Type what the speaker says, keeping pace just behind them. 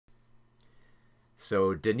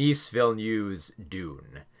So Denis Villeneuve's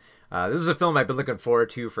Dune. This is a film I've been looking forward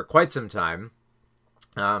to for quite some time.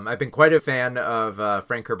 I've been quite a fan of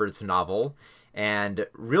Frank Herbert's novel, and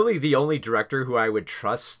really the only director who I would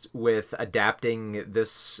trust with adapting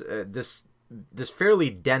this fairly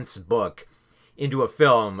dense book into a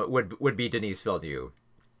film would be Denis Villeneuve.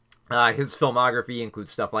 His filmography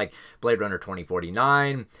includes stuff like Blade Runner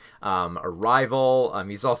 2049, Arrival.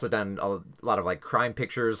 He's also done a lot of like crime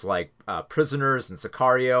pictures like Prisoners and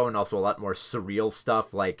Sicario, and also a lot more surreal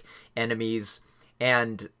stuff like Enemies.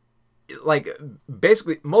 And like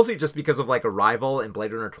basically mostly just because of like Arrival and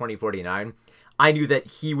Blade Runner 2049, I knew that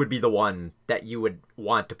he would be the one that you would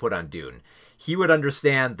want to put on Dune. He would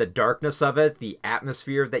understand the darkness of it, the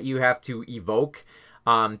atmosphere that you have to evoke,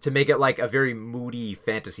 to make it like a very moody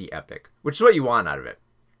fantasy epic, which is what you want out of it.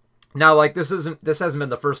 Now, like this hasn't been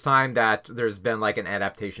the first time that there's been like an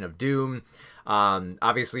adaptation of Dune.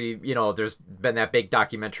 Obviously, you know, there's been that big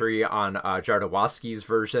documentary on Jodorowsky's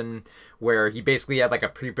version where he basically had like a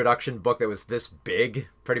pre-production book that was this big,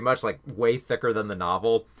 pretty much like way thicker than the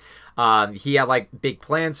novel. He had like big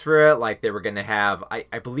plans for it. Like they were going to have,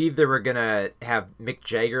 I believe they were going to have Mick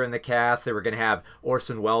Jagger in the cast. They were going to have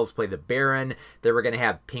Orson Welles play the Baron. They were going to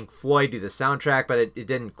have Pink Floyd do the soundtrack, but it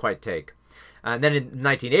didn't quite take. And then in the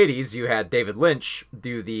 1980s, you had David Lynch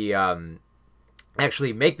do the,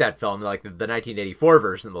 actually make that film, like the 1984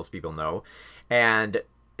 version that most people know. And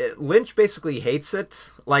Lynch basically hates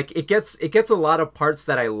it. Like it gets a lot of parts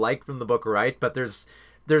that I like from the book, right? But there's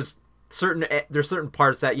certain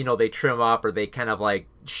parts that, you know, they trim up or they kind of like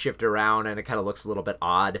shift around and it kind of looks a little bit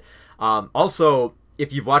odd. Also,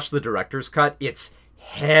 if you've watched the director's cut, it's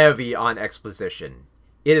heavy on exposition.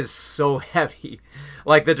 It is so heavy.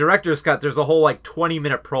 Like the director's cut, there's a whole like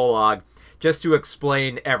 20-minute prologue just to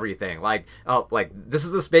explain everything. Like this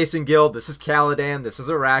is the Spacing Guild, this is Caladan, this is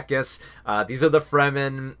Arrakis, these are the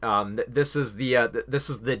Fremen, this is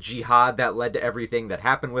the jihad that led to everything that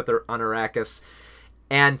happened on Arrakis.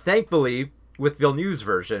 And thankfully, with Villeneuve's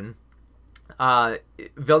version,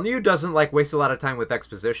 Villeneuve doesn't like waste a lot of time with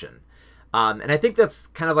exposition. And I think that's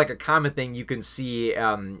kind of like a common thing you can see,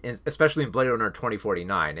 especially in Blade Runner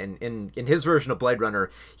 2049. And in his version of Blade Runner,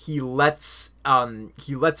 he lets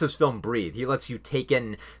his film breathe. He lets you take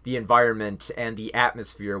in the environment and the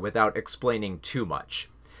atmosphere without explaining too much.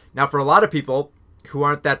 Now, for a lot of people who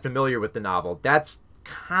aren't that familiar with the novel, that's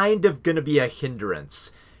kind of going to be a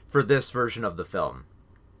hindrance for this version of the film.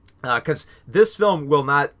 Because this film will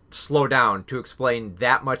not slow down to explain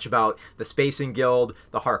that much about the Spacing Guild,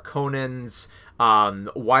 the Harkonnens,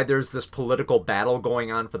 why there's this political battle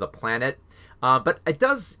going on for the planet. But it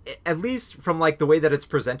does, at least from like the way that it's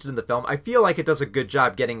presented in the film, I feel like it does a good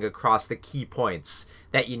job getting across the key points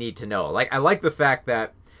that you need to know. Like I like the fact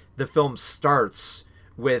that the film starts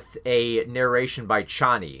with a narration by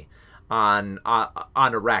Chani on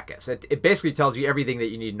Arrakis. It basically tells you everything that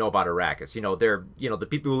you need to know about Arrakis. You know, the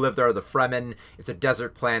people who live there are the Fremen. It's a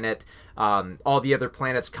desert planet. All the other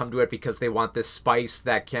planets come to it because they want this spice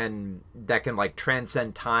that can like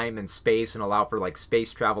transcend time and space and allow for like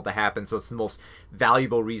space travel to happen. So it's the most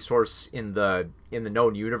valuable resource in the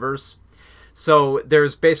known universe. So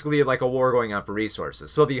there's basically like a war going on for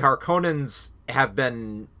resources. So the Harkonnens have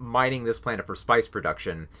been mining this planet for spice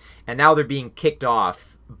production, and now they're being kicked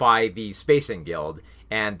off by the Spacing Guild,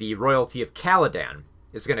 and the royalty of Caladan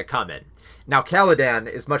is going to come in. Now, Caladan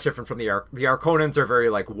is much different from the Harkonnens are very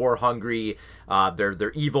like war hungry.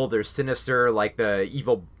 They're evil. They're sinister. Like the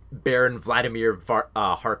evil Baron Vladimir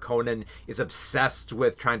Harkonnen is obsessed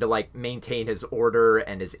with trying to like maintain his order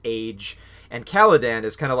and his age. And Caladan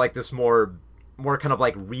is kind of like this more kind of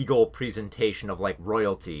like regal presentation of like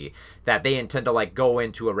royalty that they intend to like go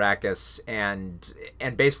into Arrakis and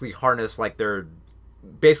basically harness like their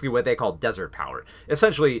basically what they call desert power.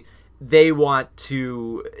 Essentially, they want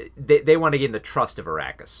to gain the trust of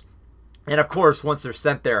Arrakis. And of course, once they're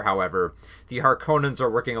sent there, however, the Harkonnens are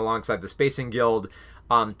working alongside the Spacing Guild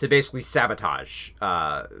to basically sabotage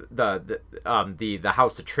the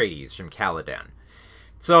House Atreides from Caladan.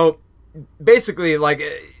 So basically, like,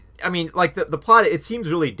 I mean, like the plot, it seems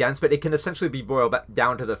really dense, but it can essentially be boiled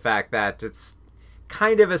down to the fact that it's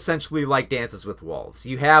kind of essentially like Dances with Wolves.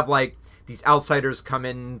 You have like these outsiders come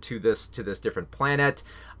into this different planet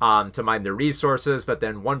to mine their resources, but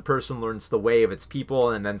then one person learns the way of its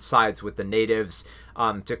people and then sides with the natives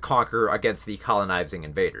to conquer against the colonizing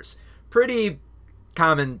invaders. Pretty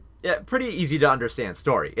common, pretty easy to understand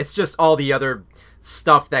story. It's just all the other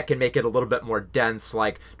stuff that can make it a little bit more dense,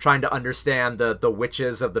 like trying to understand the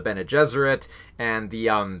witches of the Bene Gesserit and the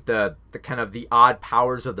kind of the odd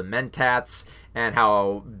powers of the Mentats and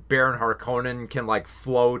how Baron Harkonnen can like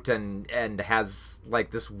float and has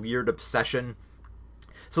like this weird obsession.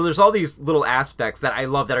 So there's all these little aspects that I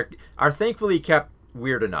love that are thankfully kept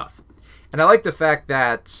weird enough. And I like the fact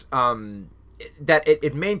that that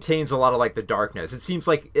it maintains a lot of like the darkness. It seems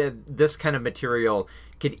like this kind of material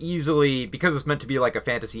could easily, because it's meant to be like a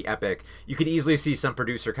fantasy epic, you could easily see some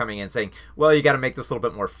producer coming in saying, well, you got to make this a little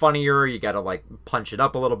bit more funnier, you got to like punch it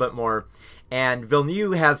up a little bit more. And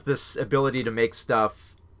Villeneuve has this ability to make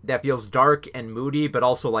stuff that feels dark and moody, but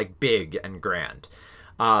also like big and grand.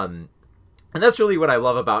 And that's really what I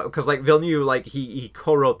love about, because like Villeneuve, like he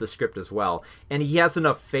co-wrote the script as well, and he has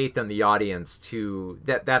enough faith in the audience to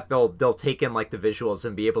that they'll take in like the visuals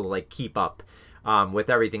and be able to like keep up with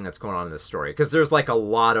everything that's going on in this story. Because there's like a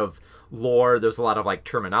lot of lore, there's a lot of like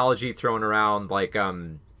terminology thrown around, like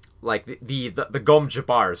the Gom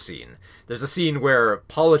Jabbar scene. There's a scene where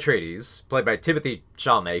Paul Atreides, played by Timothée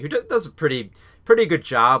Chalamet, who does a pretty good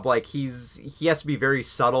job. Like he has to be very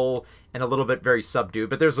subtle and a little bit very subdued,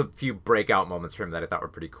 but there's a few breakout moments for him that I thought were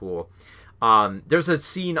pretty cool. There's a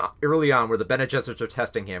scene early on where the Bene Gesserits are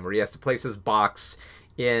testing him, where he has to place his box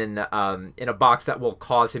in a box that will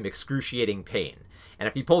cause him excruciating pain. And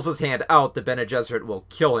if he pulls his hand out, the Bene Gesserit will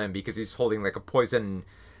kill him because he's holding like a poison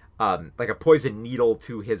needle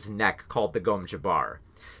to his neck called the Gom Jabbar.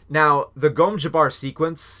 Now, the Gom Jabbar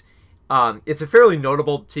sequence, it's a fairly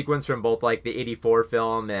notable sequence from both like the 84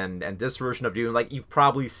 film and this version of Dune. Like, you've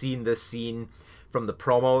probably seen this scene from the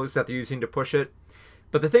promos that they're using to push it.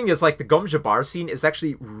 But the thing is, like, the Gom Jabbar scene is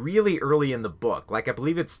actually really early in the book. Like, I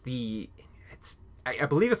believe it's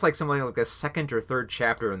like something like the second or third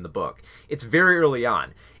chapter in the book. It's very early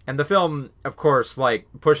on. And the film, of course, like,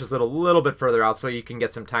 pushes it a little bit further out so you can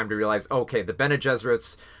get some time to realize, okay, the Bene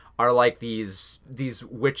Gesserits are like these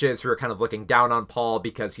witches who are kind of looking down on Paul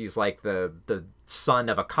because he's like the son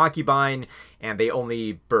of a concubine, and they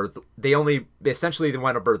essentially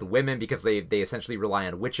want to birth women because they essentially rely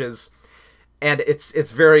on witches. And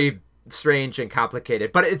it's very strange and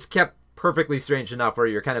complicated, but it's kept perfectly strange enough where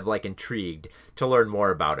you're kind of like intrigued to learn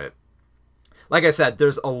more about it. Like I said,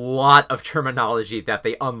 there's a lot of terminology that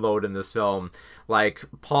they unload in this film. Like,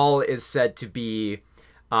 Paul is said to be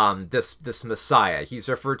this Messiah. He's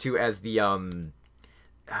referred to as the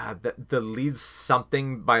lead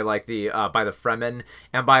something by like by the Fremen,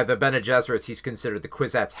 and by the Bene Gesserits he's considered the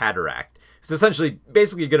Kwisatz Haderach. It's essentially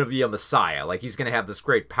basically going to be a Messiah. Like, he's going to have this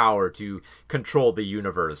great power to control the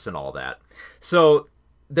universe and all that. So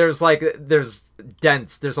there's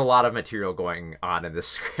a lot of material going on in this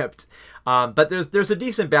script. But there's a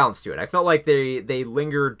decent balance to it. I felt like they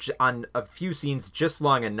lingered on a few scenes just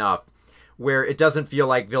long enough where it doesn't feel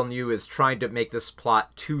like Villeneuve is trying to make this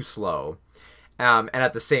plot too slow. And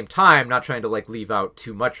at the same time, not trying to like leave out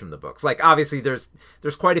too much from the books. Like, obviously there's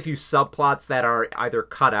quite a few subplots that are either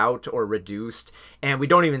cut out or reduced, and we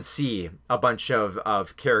don't even see a bunch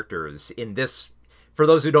of characters in this. For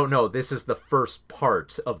those who don't know, this is the first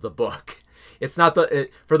part of the book. It's not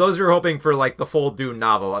for those who are hoping for like the full Dune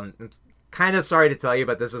novel. I'm kind of sorry to tell you,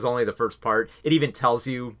 but this is only the first part. It even tells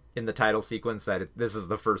you in the title sequence that this is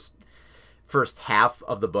the first half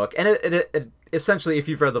of the book, and it essentially, if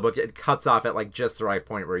you've read the book, it cuts off at like just the right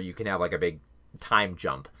point where you can have like a big time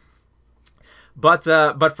jump. But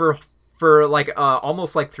for like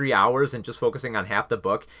almost like 3 hours and just focusing on half the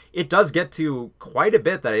book, it does get to quite a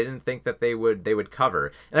bit that I didn't think that they would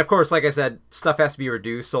cover. And of course, like I said, stuff has to be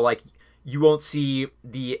reduced. So like, you won't see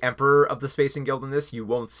the Emperor of the Spacing Guild in this. You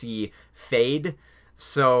won't see Fade.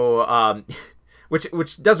 So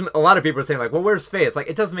which doesn't. A lot of people are saying like, well, where's Fade? It's like,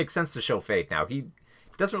 it doesn't make sense to show Fade now. He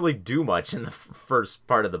doesn't really do much in the first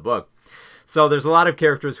part of the book. So there's a lot of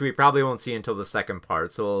characters who we probably won't see until the second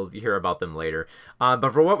part, so we'll hear about them later.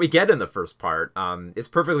 But for what we get in the first part, it's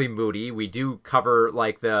perfectly moody. We do cover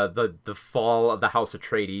like the fall of the House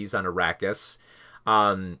Atreides on Arrakis.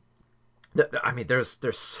 I mean, there's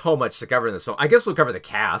so much to cover in this film. I guess we'll cover the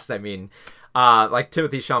cast. I mean, like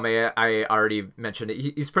Timothée Chalamet, I already mentioned it.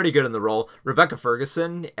 He's pretty good in the role. Rebecca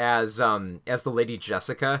Ferguson as the Lady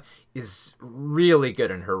Jessica is really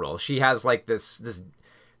good in her role. She has like this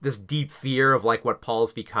deep fear of like what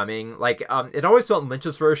Paul's becoming. Like, it always felt in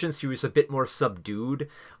Lynch's version she was a bit more subdued.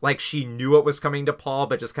 Like, she knew what was coming to Paul,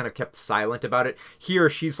 but just kind of kept silent about it. Here,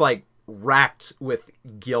 she's like racked with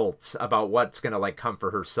guilt about what's gonna like come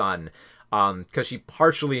for her son. Because she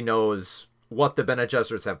partially knows what the Bene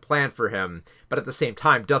Gesserits have planned for him, but at the same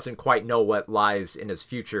time doesn't quite know what lies in his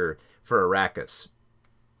future for Arrakis.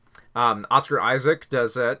 Oscar Isaac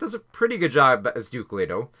does a pretty good job as Duke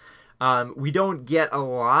Leto. We don't get a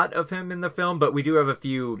lot of him in the film, but we do have a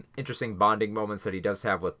few interesting bonding moments that he does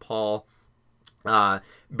have with Paul. Baron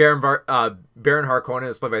Harkonnen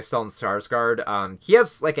is played by Stellan Skarsgård. He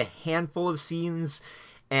has like a handful of scenes,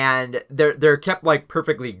 and they're kept like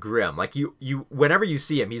perfectly grim. Like you whenever you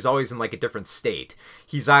see him, he's always in like a different state.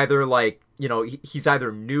 He's either like, he's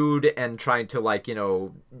either nude and trying to like,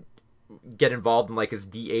 get involved in like his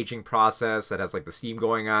de-aging process that has like the steam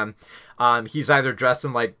going on. He's either dressed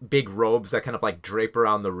in like big robes that kind of like drape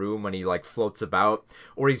around the room when he like floats about,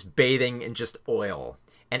 or he's bathing in just oil.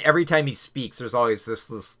 And every time he speaks, there's always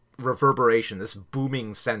this reverberation, this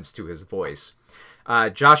booming sense to his voice.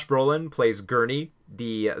 Josh Brolin plays Gurney,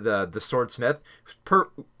 the swordsmith, who's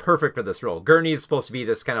perfect for this role. Gurney is supposed to be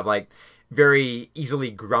this kind of like very easily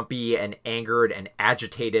grumpy and angered and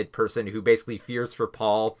agitated person who basically fears for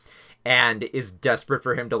Paul and is desperate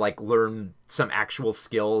for him to like learn some actual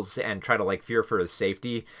skills and try to like fear for his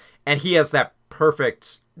safety. And he has that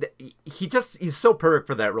perfect, he's so perfect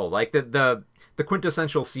for that role. Like the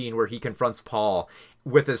quintessential scene where he confronts Paul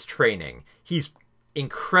with his training. He's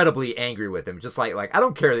incredibly angry with him, just like I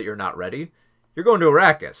don't care that you're not ready. You're going to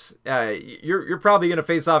Arrakis. You're probably going to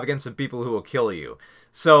face off against some people who will kill you.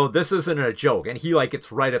 So this isn't a joke. And he like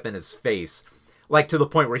gets right up in his face, like to the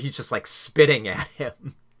point where he's just like spitting at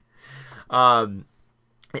him. And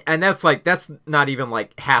that's not even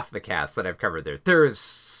like half the cast that I've covered there. There is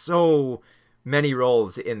so many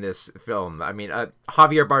roles in this film. I mean,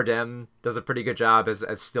 Javier Bardem does a pretty good job as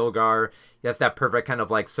Stilgar. He has that perfect kind of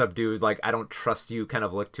like subdued, like I don't trust you kind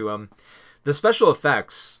of look to him. The special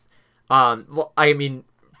effects, well, I mean,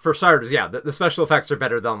 for starters, yeah, the special effects are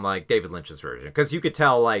better than like David Lynch's version, because you could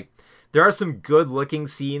tell like there are some good looking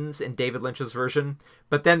scenes in David Lynch's version,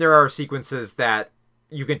 but then there are sequences that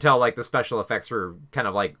you can tell like the special effects were kind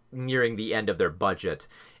of like nearing the end of their budget,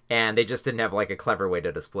 and they just didn't have like a clever way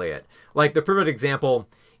to display it. Like the perfect example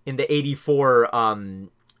in the 84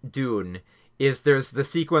 Dune is there's the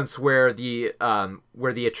sequence where the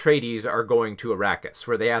Atreides are going to Arrakis,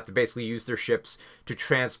 where they have to basically use their ships to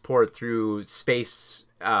transport through space,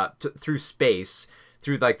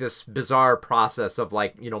 through like this bizarre process of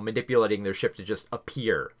like, manipulating their ship to just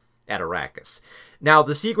appear at Arrakis. Now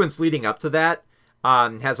the sequence leading up to that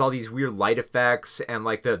has all these weird light effects and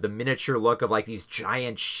like the miniature look of like these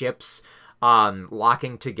giant ships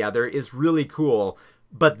locking together is really cool.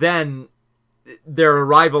 But then their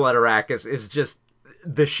arrival at Arrakis is just,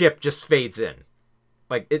 the ship just fades in.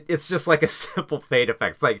 Like it's just like a simple fade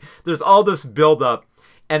effect. It's like there's all this build up,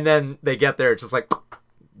 and then they get there, it's just like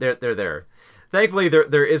they're there. Thankfully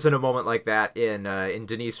there isn't a moment like that in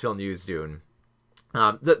Denis Villeneuve's Dune.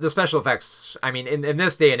 The special effects, I mean, in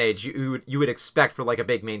this day and age, you would expect for like a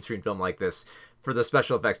big mainstream film like this for the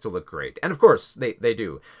special effects to look great. And of course, they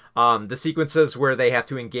do. The sequences where they have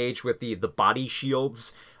to engage with the body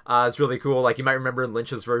shields is really cool. Like you might remember in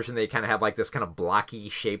Lynch's version, they kind of had like this kind of blocky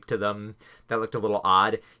shape to them that looked a little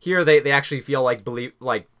odd. Here, they actually feel like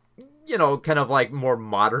kind of like more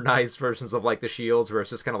modernized versions of like the shields, where it's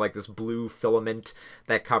just kind of like this blue filament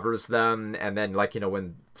that covers them, and then like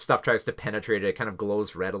when stuff tries to penetrate it, it kind of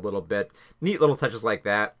glows red a little bit. Neat little touches like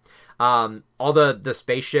that. All the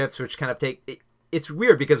spaceships, which kind of it's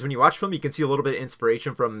weird because when you watch film, you can see a little bit of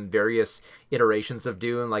inspiration from various iterations of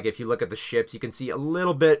Dune. Like if you look at the ships, you can see a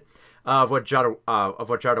little bit of what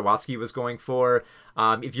Jodorowsky was going for.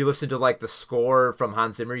 If you listen to like the score from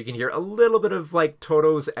Hans Zimmer, you can hear a little bit of like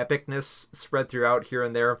Toto's epicness spread throughout here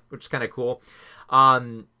and there, which is kind of cool.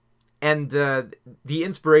 And the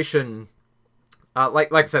inspiration,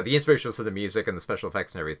 like I said, the inspiration was to the music and the special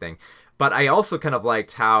effects and everything. But I also kind of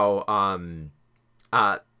liked how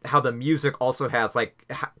the music also has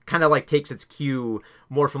like kind of like takes its cue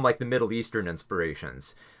more from like the Middle Eastern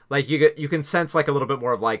inspirations. Like you can sense like a little bit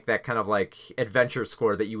more of like that kind of like adventure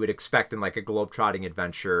score that you would expect in like a globetrotting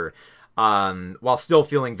adventure, while still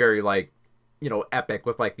feeling very like, epic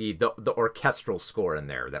with like the orchestral score in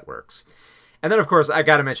there that works. And then of course I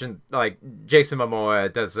gotta mention like Jason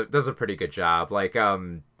Momoa does a pretty good job. Like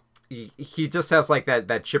he just has like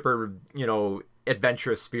that chipper,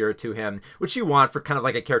 adventurous spirit to him, which you want for kind of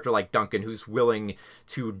like a character like Duncan, who's willing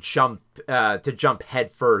to jump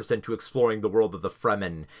headfirst into exploring the world of the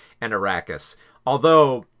Fremen and Arrakis.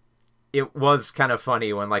 Although it was kind of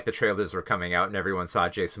funny when like the trailers were coming out and everyone saw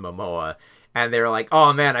Jason Momoa and they were like,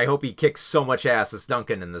 oh man, I hope he kicks so much ass as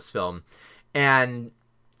Duncan in this film. And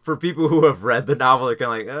for people who have read the novel, they're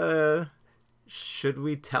kind of like, should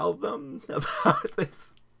we tell them about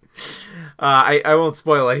this? I won't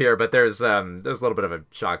spoil it here, but there's a little bit of a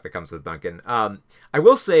shock that comes with Duncan. I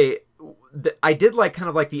will say I did like kind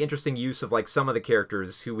of like the interesting use of like some of the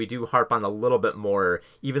characters who we do harp on a little bit more,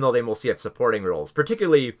 even though they mostly have supporting roles.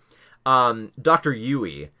 Particularly Dr.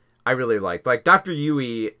 Yui, I really liked. Like Dr.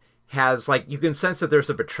 Yui has like, you can sense that there's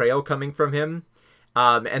a betrayal coming from him.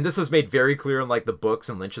 And this is made very clear in like the books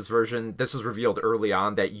and Lynch's version. This is revealed early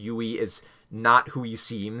on that Yui is not who he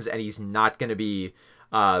seems, and he's not going to be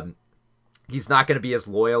as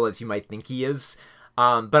loyal as you might think he is.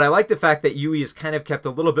 But I like the fact that Yui is kind of kept a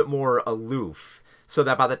little bit more aloof, so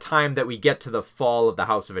that by the time that we get to the fall of the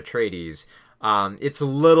House of Atreides, it's a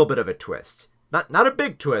little bit of a twist. Not a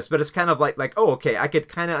big twist, but it's kind of like, oh, okay, I could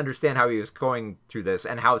kind of understand how he was going through this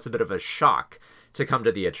and how it's a bit of a shock to come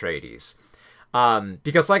to the Atreides.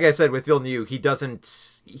 Because like I said, with Villeneuve, he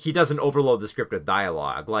doesn't overload the script with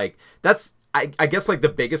dialogue. Like, that's, I guess, like the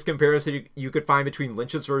biggest comparison you could find between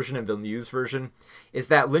Lynch's version and Villeneuve's version is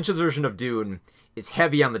that Lynch's version of Dune is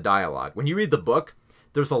heavy on the dialogue. When you read the book,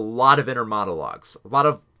 there's a lot of inner monologues, a lot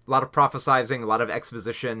of prophesizing, a lot of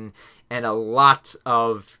exposition, and a lot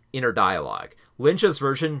of inner dialogue. Lynch's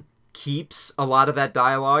version keeps a lot of that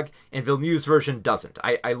dialogue, and Villeneuve's version doesn't.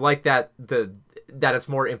 I like that that it's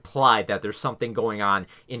more implied that there's something going on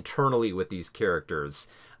internally with these characters,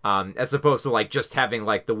 as opposed to like just having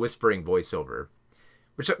like the whispering voiceover,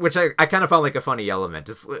 which I kind of found like a funny element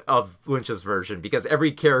of Lynch's version, because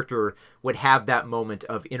every character would have that moment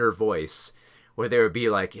of inner voice where they would be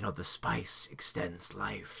like, you know, the spice extends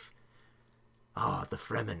life. Oh, the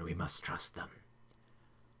Fremen, we must trust them.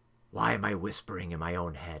 Why am I whispering in my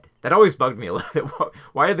own head? That always bugged me a little bit.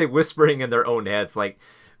 Why are they whispering in their own heads? Like,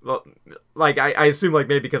 well, like I assume like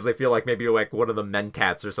maybe because they feel like maybe like one of the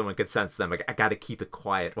mentats or someone could sense them. Like, I got to keep it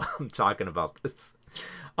quiet while I'm talking about this.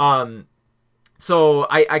 So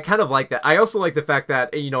I kind of like that. I also like the fact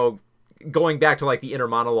that, you know, going back to like the inner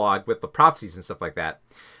monologue with the prophecies and stuff like that,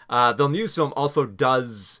 Villeneuve's film also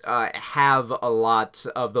does have a lot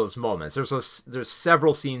of those moments. There's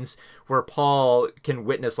several scenes where Paul can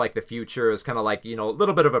witness like the future as kind of like, you know, a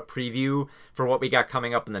little bit of a preview for what we got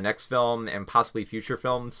coming up in the next film and possibly future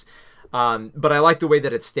films. But I like the way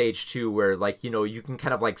that it's staged too, where like, you know, you can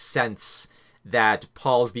kind of like sense that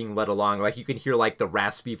Paul's being led along. Like, you can hear like the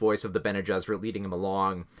raspy voice of the Bene Gesserit leading him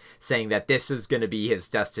along, saying that this is going to be his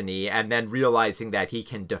destiny, and then realizing that he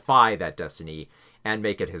can defy that destiny and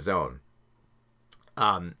make it his own.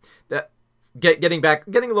 Getting a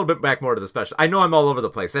little bit back more to the special. I know I'm all over the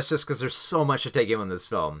place. That's just because there's so much to take in this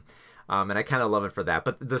film. And I kind of love it for that.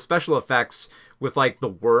 But the special effects with like the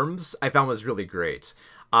worms I found was really great.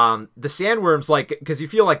 The sandworms, like, because you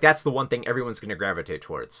feel like that's the one thing everyone's going to gravitate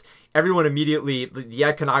towards. Everyone immediately, the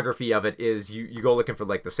iconography of it is you go looking for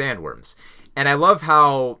like the sandworms. And I love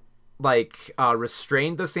how like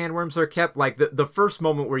restrained the sandworms are kept. Like the first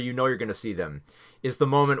moment where you know you're going to see them is the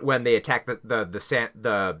moment when they attack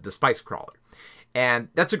the spice crawler. And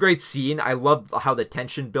that's a great scene. I love how the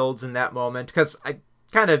tension builds in that moment, because I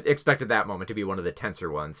kind of expected that moment to be one of the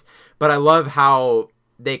tenser ones. But I love how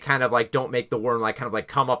they kind of like don't make the worm like kind of like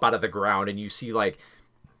come up out of the ground and you see like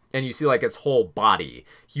its whole body.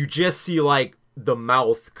 You just see like the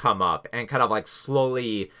mouth come up and kind of like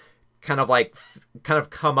slowly kind of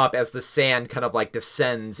come up as the sand kind of like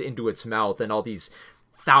descends into its mouth, and all these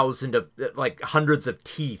hundreds of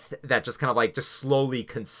teeth that just kind of like just slowly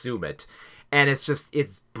consume it. And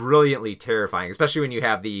it's brilliantly terrifying, especially when you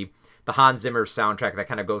have the Hans Zimmer soundtrack that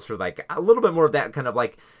kind of goes through like a little bit more of that kind of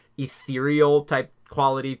like ethereal type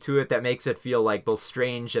quality to it that makes it feel like both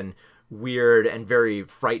strange and weird and very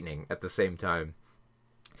frightening at the same time.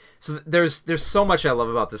 So there's so much I love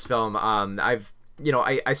about this film. I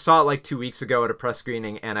saw it like 2 weeks ago at a press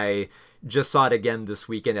screening, and I just saw it again this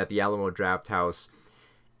weekend at the Alamo Draft House,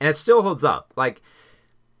 and it still holds up. Like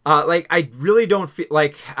I really don't feel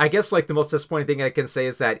like, I guess like the most disappointing thing I can say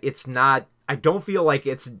is that I don't feel like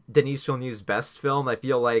it's Denis Villeneuve's best film. I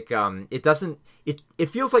feel like it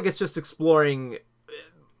feels like it's just exploring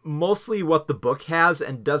mostly what the book has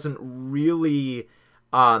and doesn't really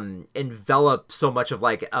envelop so much of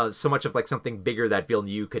like something bigger that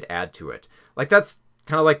Villeneuve could add to it. Like, that's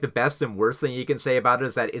kind of like the best and worst thing you can say about it,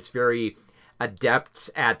 is that it's very adept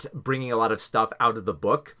at bringing a lot of stuff out of the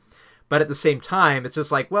book. But at the same time, it's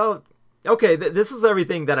just like, well, okay, this is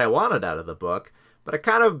everything that I wanted out of the book, but I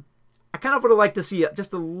kind of would have liked to see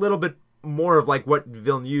just a little bit more of like what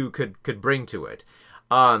Villeneuve could bring to it.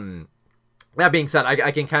 That being said,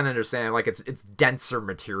 I can kind of understand, like, it's denser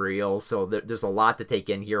material, so there's a lot to take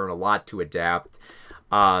in here and a lot to adapt.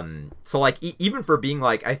 So like even for being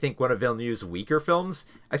like, I think one of Villeneuve's weaker films,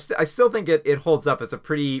 I still think it holds up as a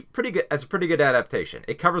pretty good adaptation.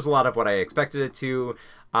 It covers a lot of what I expected it to.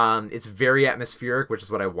 It's very atmospheric, which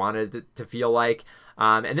is what I wanted it to feel like,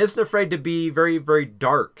 and isn't afraid to be very, very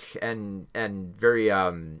dark and very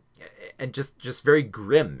and just very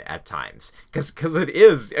grim at times. Because it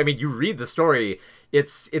is. I mean, you read the story.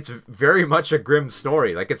 It's very much a grim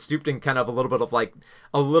story. Like, it's steeped in kind of a little bit of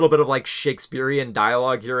like Shakespearean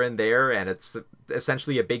dialogue here and there, and it's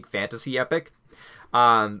essentially a big fantasy epic.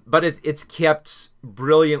 But it's kept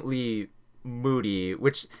brilliantly moody,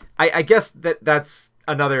 which I guess that's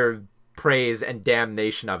another praise and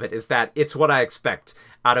damnation of it, is that it's what I expect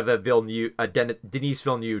out of a Denis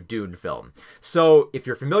Villeneuve Dune film. So if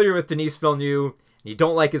you're familiar with Denis Villeneuve and you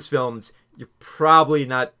don't like his films, you're probably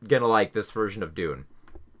not gonna like this version of Dune.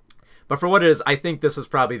 But for what it is, I think this is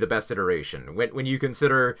probably the best iteration. When you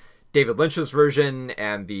consider David Lynch's version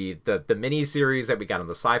and the mini series that we got on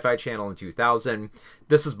the Sci-Fi Channel in 2000,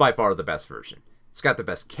 this is by far the best version. It's got the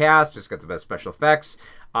best cast, it's got the best special effects.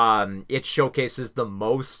 It showcases the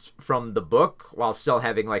most from the book while still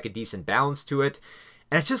having like a decent balance to it,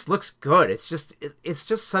 and it just looks good. It's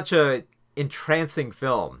just such a entrancing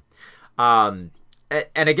film. And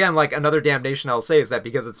again, like, another damnation I'll say is that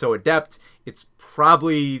because it's so adept, it's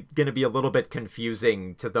probably going to be a little bit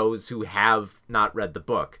confusing to those who have not read the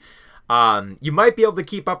book. You might be able to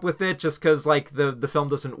keep up with it just because, like, the film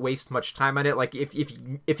doesn't waste much time on it. Like, if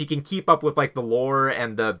you can keep up with, like, the lore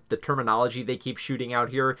and the terminology they keep shooting out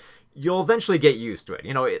here, you'll eventually get used to it.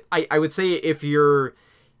 You know, I would say if you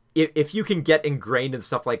can get ingrained in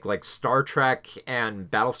stuff like Star Trek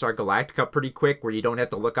and Battlestar Galactica pretty quick, where you don't have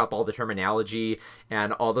to look up all the terminology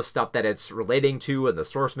and all the stuff that it's relating to and the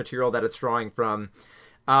source material that it's drawing from,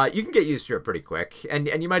 you can get used to it pretty quick, and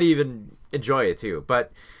you might even enjoy it too.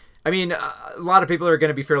 But I mean, a lot of people are going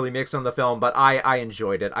to be fairly mixed on the film, but I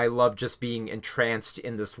enjoyed it. I love just being entranced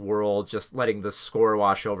in this world, just letting the score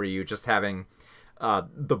wash over you, just having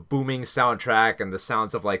the booming soundtrack and the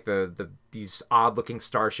sounds of like these odd looking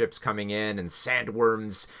starships coming in and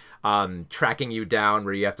sandworms tracking you down,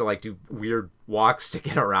 where you have to like do weird walks to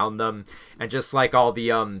get around them, and just like all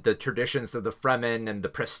the traditions of the Fremen and the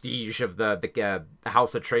prestige of the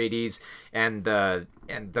House Atreides and the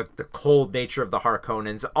cold nature of the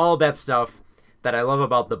Harkonnens. All that stuff that I love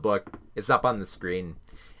about the book is up on the screen,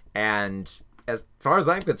 and as far as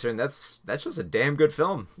I'm concerned, that's just a damn good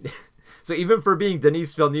film. So even for being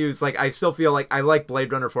Denis Villeneuve, like, I still feel like I like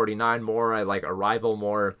Blade Runner 49 more. I like Arrival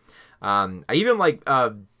more. I even like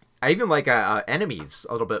Enemies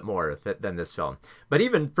a little bit more than this film. But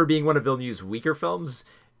even for being one of Villeneuve's weaker films,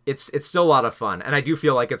 it's still a lot of fun. And I do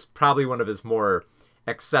feel like it's probably one of his more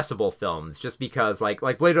accessible films, just because like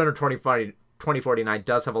Blade Runner 2049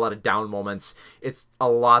 does have a lot of down moments. It's a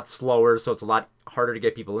lot slower, so it's a lot harder to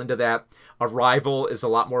get people into that. Arrival is a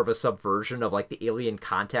lot more of a subversion of like the alien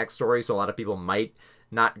contact story, so a lot of people might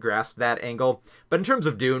not grasp that angle. But in terms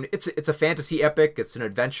of Dune, it's a fantasy epic, it's an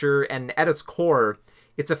adventure, and at its core,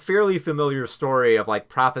 it's a fairly familiar story of like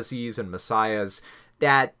prophecies and messiahs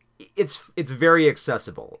that it's very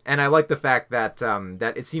accessible. And I like the fact that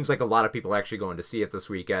that it seems like a lot of people are actually going to see it this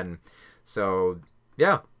weekend. So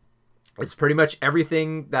yeah, it's pretty much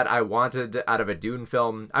everything that I wanted out of a Dune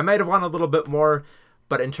film. I might have wanted a little bit more,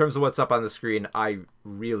 but in terms of what's up on the screen, I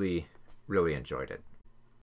really, really enjoyed it.